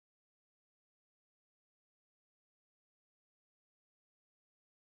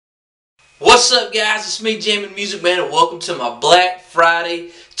What's up, guys? It's me, Jammin Music Man, and welcome to my Black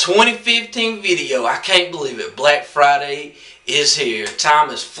Friday 2015 video. I can't believe it. Black Friday is here. Time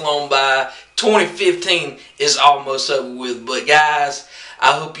has flown by. 2015 is almost over with. But guys,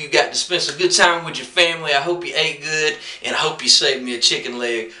 I hope you got to spend some good time with your family. I hope you ate good, and I hope you saved me a chicken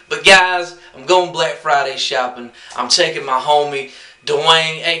leg. But guys, I'm going Black Friday shopping. I'm taking my homie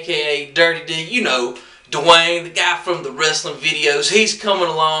Dwayne, aka Dirty D. You know Dwayne, the guy from the wrestling videos. He's coming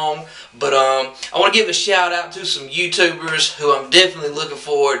along. But I want to give a shout out to some YouTubers who I'm definitely looking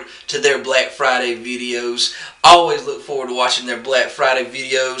forward to their Black Friday videos. Always look forward to watching their Black Friday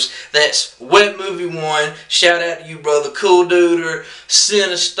videos. That's Wet Movie 1. Shout out to you, brother. Cool Duder,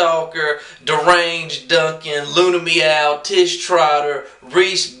 Cinestalker, Deranged Duncan, Luna Meow, Tish Trotter,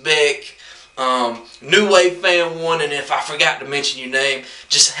 Reese Beck, New Wave Fan 1, and if I forgot to mention your name,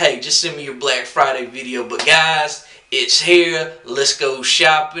 just send me your Black Friday video. But guys, it's here. Let's go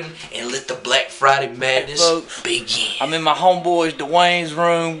shopping and let the Black Friday madness begin. I'm in my homeboy's Dwayne's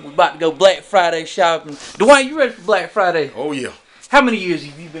room. We're about to go Black Friday shopping. Dwayne, you ready for Black Friday? Oh yeah. How many years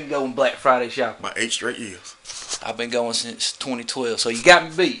have you been going Black Friday shopping? About 8 straight years. I've been going since 2012, so you got me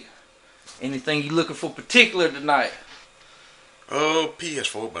beat. Anything you looking for particular tonight?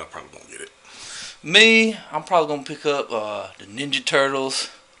 PS4, but I probably won't get it. Me, I'm probably gonna pick up the Ninja Turtles,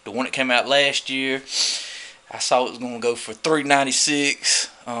 the one that came out last year. I saw it was gonna go for $3.96.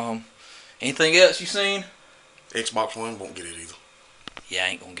 Anything else you seen? Xbox One, won't get it either. Yeah, I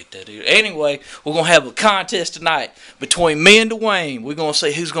ain't gonna get that either. Anyway, we're gonna have a contest tonight between me and Dwayne. We're gonna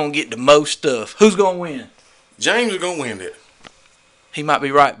say who's gonna get the most stuff. Who's gonna win? James is gonna win that. He might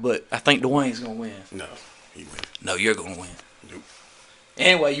be right, but I think Dwayne's gonna win. No, he wins. No, you're gonna win. Nope.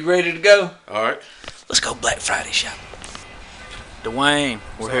 Anyway, you ready to go? All right. Let's go Black Friday shopping. Dwayne,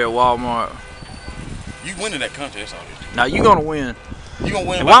 we're here at Walmart. You winning that contest, obviously. Now you gonna win. You gonna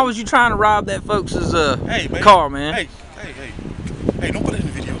win? And why was you trying to rob that folks' car, man? Hey, don't put it in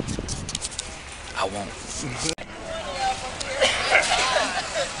the video. I won't.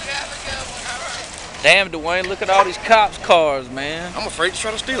 Damn, Dwayne, look at all these cops' cars, man. I'm afraid to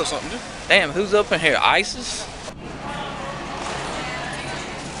try to steal something, dude. Damn, who's up in here? ISIS?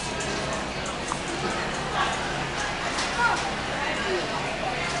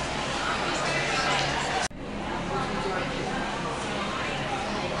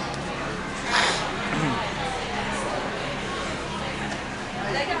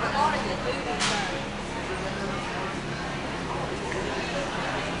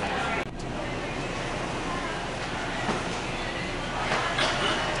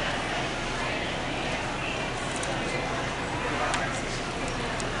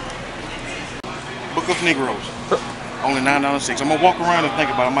 Book of Negroes. Only $9.96. I'm gonna walk around and think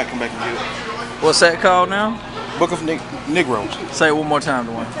about it. I might come back and get it. What's that called now? Book of Negroes. Say it one more time,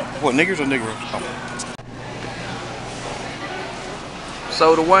 Dwayne. What, niggers or Negroes? Oh.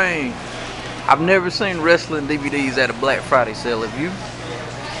 So, Dwayne, I've never seen wrestling DVDs at a Black Friday sale. Have you?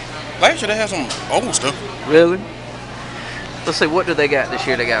 Last year they had some old stuff. Really? Let's see, what do they got this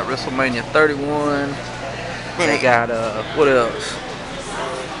year? They got WrestleMania 31. They got, what else?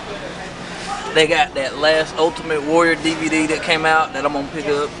 They got that last Ultimate Warrior DVD that came out that I'm gonna pick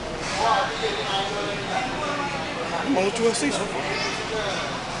up. I'm on the UFC, so.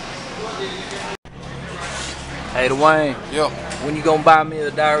 Hey, Dwayne. Yeah. When you gonna buy me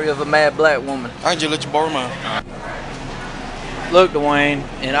a Diary of a Mad Black Woman? I can just let you borrow mine. Look, Dwayne,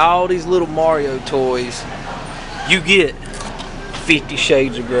 in all these little Mario toys, you get 50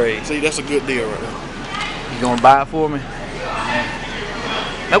 Shades of Grey. See, that's a good deal right there. You gonna buy it for me?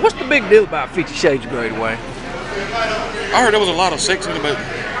 Now, what's the big deal about 50 Shades of Grey, Dwayne? I heard there was a lot of sex in it, but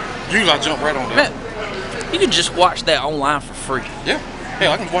usually I jump right on that. Man, you can just watch that online for free. Yeah. Hey,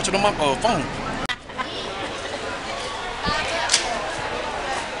 I can watch it on my phone.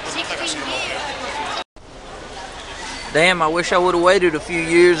 Damn, I wish I would have waited a few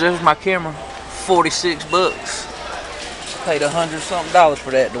years. There's my camera. 46 bucks. Paid $100-something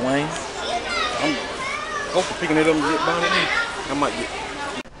for that, Dwayne. I'm go for picking it up and get buying it. I might get.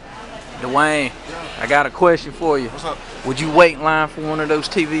 Dwayne, I got a question for you. What's up? Would you wait in line for one of those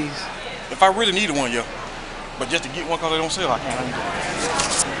TVs? If I really needed one, yeah. But just to get one because they don't sell, I can't.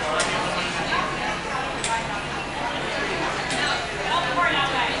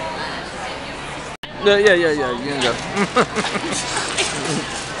 Yeah, you can go.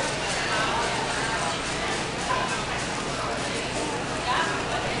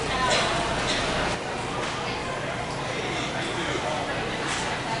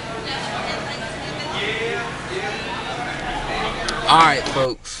 Alright,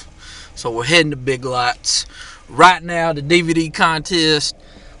 folks. So we're heading to Big Lots. Right now, the DVD contest,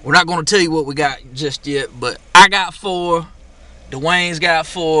 We're not going to tell you what we got just yet, but I got 4. Dwayne's got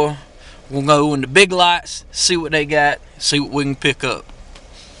 4. We'll go in the big lots, see what they got, see what we can pick up.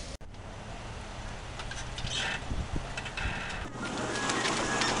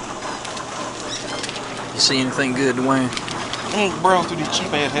 You see anything good, Dwayne? I'm gonna browse through these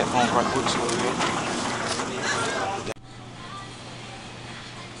cheap ass headphones right quick. So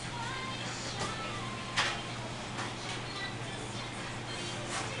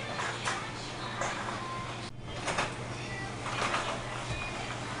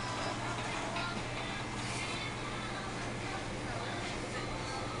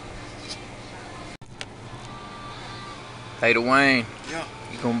Hey Dwayne, yeah.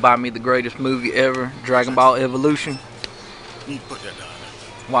 you gonna buy me the greatest movie ever, Dragon Ball Evolution? You need to put that down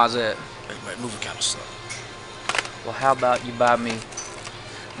there. Why's that? That movie kind of sucks. Well, how about you buy me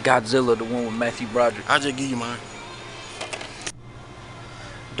Godzilla, the one with Matthew Broderick? I'll just give you mine.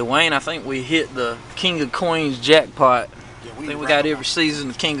 Dwayne, I think we hit the King of Queens jackpot. Yeah, I think we got every season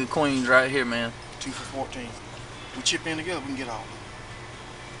of King of Queens right here, man. 2 for 14. We chip in together, we can get all.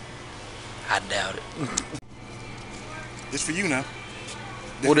 I doubt it. It's for you now.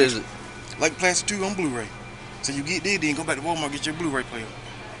 What is it? Like Plastic 2 on Blu-ray. So you get there, then go back to Walmart, get your Blu-ray player.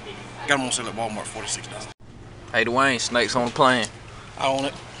 Got them on sale at Walmart, $46. Hey Dwayne, Snakes on the Plane. I own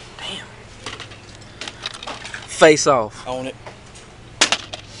it. Damn. Face Off. I own it.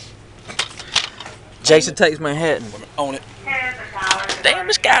 Jason Takes Manhattan. Own it. Damn,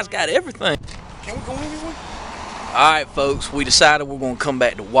 this guy's got everything. Can we go anywhere? Alright folks, we decided we're going to come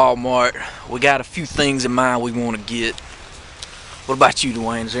back to Walmart. We got a few things in mind we want to get. What about you,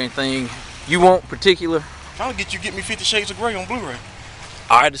 Dwayne? Is there anything you want particular? Trying to get me 50 Shades of Grey on Blu-ray.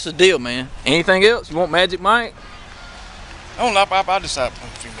 Alright, it's a deal, man. Anything else? You want Magic Mike? I don't know, I decide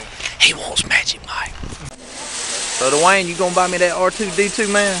between the two, man. He wants Magic Mike. So Dwayne, you gonna buy me that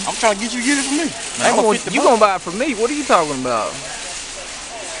R2-D2, man? I'm trying to get it from me. You gonna buy it from me? What are you talking about?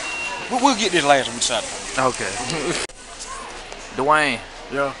 We'll get this last one decided. Okay. Dwayne.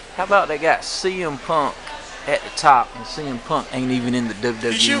 Yeah. How about they got CM Punk at the top and CM Punk ain't even in the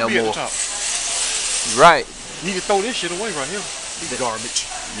WWE He should no be more? At the top. Right. You need to throw this shit away right here. It's garbage.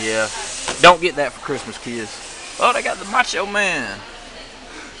 Yeah. Don't get that for Christmas, kids. Oh, they got the Macho Man.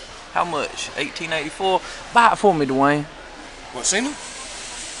 How much? $18.84. Buy it for me, Dwayne. What, Cena?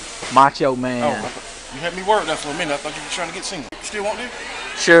 Macho Man. Oh, you had me worried that for a minute. I thought you were trying to get Cena. You still want this?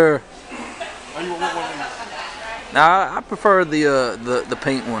 Sure. Oh, you want one? Nah, I prefer the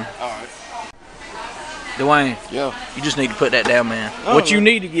pink one. All right. Dwayne. Yeah. You just need to put that down, man. Oh, what yeah. you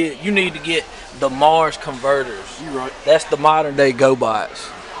need to get the Mars converters. You right. That's the modern day GoBots.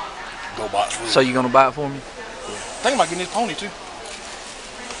 GoBots. Really. So you gonna buy it for me? Yeah. Think about getting this pony too.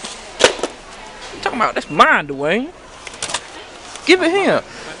 What you talking about? That's mine, Dwayne. Give it here.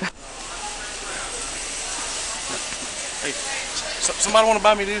 Hey, somebody want to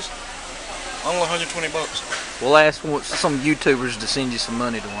buy me this? Only $120. We'll ask some YouTubers to send you some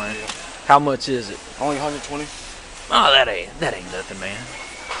money, Dwayne. Yeah. How much is it? Only $120. Oh, that ain't nothing, man.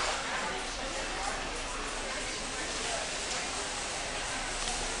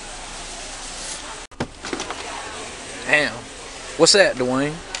 Damn. What's that,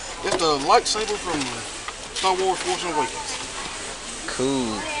 Dwayne? It's the lightsaber from Star Wars Force Awakens.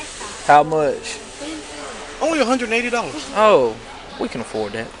 Cool. How much? Only $180. Oh, we can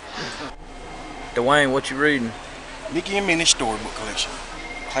afford that. Dwayne, what you reading? Mickey and Minnie's storybook collection.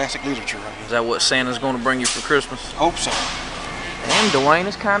 Classic literature right here. Is that what Santa's going to bring you for Christmas? Hope so. Damn, Dwayne,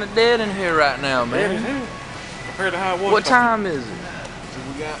 it's kind of dead in here right now, man. Yeah, compared to how it was. What time is it?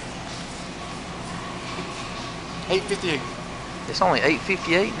 We got 8:58. It's only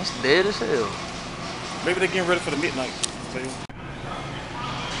 8:58 and it's dead as hell. Maybe they're getting ready for the midnight sale.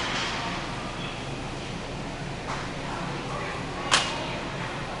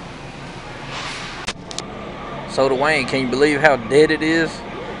 So Dwayne, can you believe how dead it is?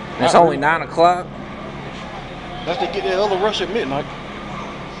 And it's only 9 o'clock. That's to get that other rush at midnight.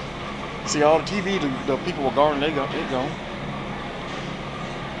 See all the TV, the people were guarding, they gone.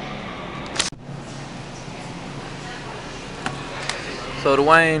 So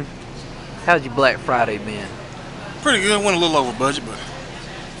Dwayne, how's your Black Friday been? Pretty good, went a little over budget, but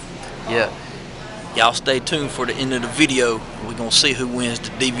Yeah. Y'all stay tuned for the end of the video. We're gonna see who wins the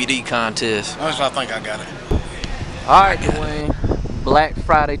DVD contest. honestly I think I got it. Alright, Dwayne. Black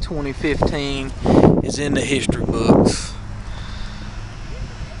Friday 2015 is in the history books.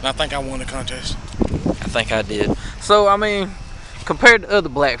 And I think I won the contest. I think I did. So I mean, compared to other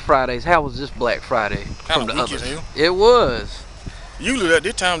Black Fridays, how was this Black Friday from Kinda the weak as others? hell. It was. Usually at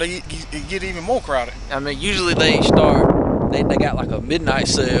this time they get even more crowded. I mean, usually they start They got like a midnight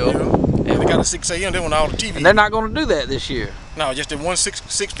sale. Yeah. And they got a 6 a.m. They want all the TV. And they're not going to do that this year. No, just the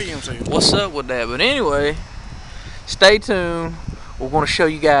 6 p.m. sale. What's up with that? But anyway, stay tuned. We're going to show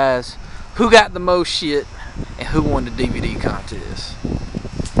you guys who got the most shit and who won the DVD contest.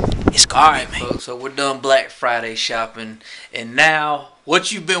 It's going to be me. Folks, so we're done Black Friday shopping. And now,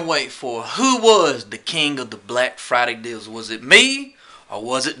 what you've been waiting for. Who was the king of the Black Friday deals? Was it me or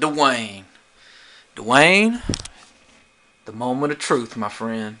was it Dwayne? Dwayne, the moment of truth, my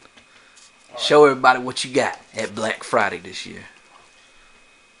friend. Right. Show everybody what you got at Black Friday this year.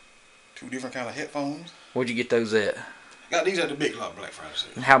 2 different kind of headphones. Where'd you get those at? Got these at the Big Lot Black Friday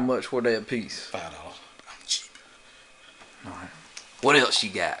sale. And how much were they a piece? $5. I'm cheap. Alright. What else you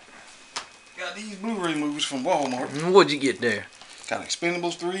got? Got these Blu-ray movies from Walmart. And what'd you get there? Got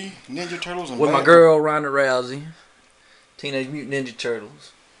Expendables 3, Ninja Turtles, and with my girl Ronda Rousey, Teenage Mutant Ninja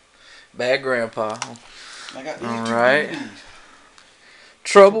Turtles, Bad Grandpa. I got these Alright.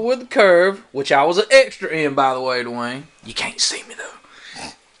 Trouble with the Curve, which I was an extra in, by the way, Dwayne. You can't see me though.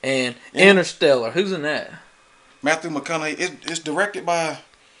 And yeah. Interstellar. Who's in that? Matthew McConaughey. It's directed by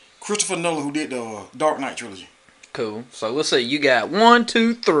Christopher Nolan, who did the Dark Knight trilogy. Cool. So let's see. You got 1,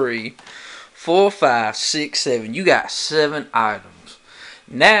 2, 3, 4, 5, 6, 7. You got 7 items.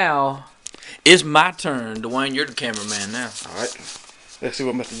 Now it's my turn, Dwayne. You're the cameraman now. All right. Let's see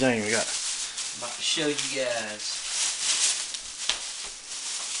what Mr. James got. I'm about to show you guys.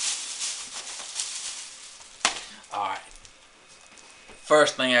 All right.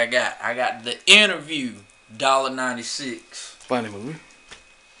 First thing I got The Interview, $1.96. Funny movie.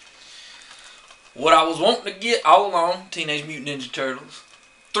 What I was wanting to get all along, Teenage Mutant Ninja Turtles,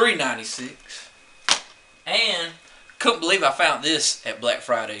 $3.96. And couldn't believe I found this at Black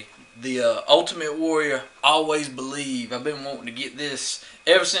Friday. The Ultimate Warrior, Always Believe. I've been wanting to get this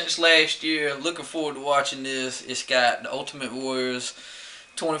ever since last year. Looking forward to watching this. It's got the Ultimate Warriors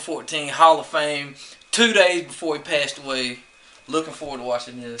 2014 Hall of Fame. 2 days before he passed away. Looking forward to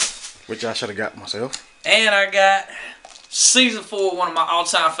watching this. Which I should have got myself. And I got Season 4, one of my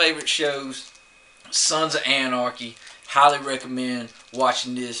all-time favorite shows, Sons of Anarchy. Highly recommend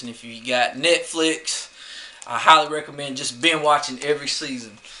watching this. And if you got Netflix, I highly recommend just binge watching every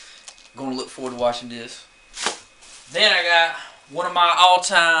season. Going to look forward to watching this. Then I got one of my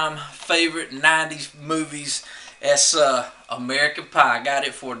all-time favorite 90s movies. That's American Pie. I got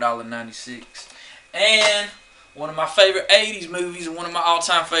it for $1.96. And one of my favorite 80s movies and one of my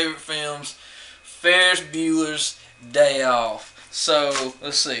all-time favorite films, Ferris Bueller's Day Off. So,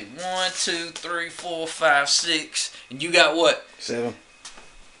 let's see. 1, 2, 3, 4, 5, 6. And you got what? 7.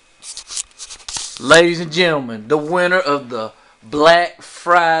 Ladies and gentlemen, the winner of the Black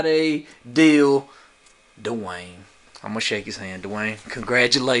Friday deal, Dwayne. I'm gonna shake his hand, Dwayne.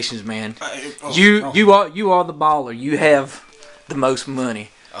 Congratulations, man. You are the baller. You have the most money.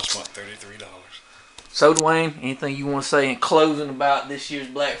 I spent $33. So, Dwayne, anything you want to say in closing about this year's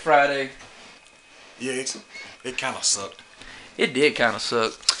Black Friday? Yeah, it kind of sucked. It did kind of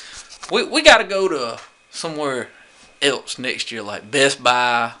suck. We got to go to somewhere else next year, like Best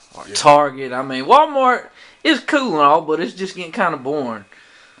Buy or Target. I mean, Walmart is cool and all, but it's just getting kind of boring.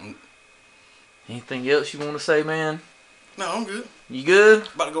 Anything else you want to say, man? No, I'm good. You good?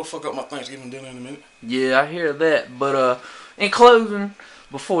 About to go fuck up my Thanksgiving dinner in a minute. Yeah, I hear that. But in closing,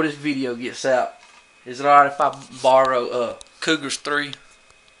 before this video gets out, is it alright if I borrow Cougars 3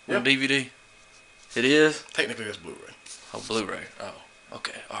 on DVD? It is? Technically, it's Blu-ray. Oh, Blu-ray. Oh,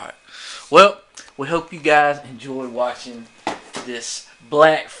 okay. Alright. Well, we hope you guys enjoyed watching this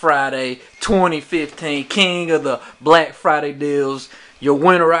Black Friday 2015 King of the Black Friday deals. Your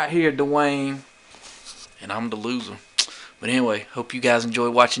winner right here, Dwayne. And I'm the loser. But anyway, hope you guys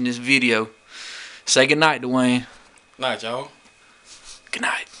enjoyed watching this video. Say goodnight, Dwayne. Night, y'all. Good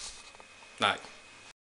night. Night.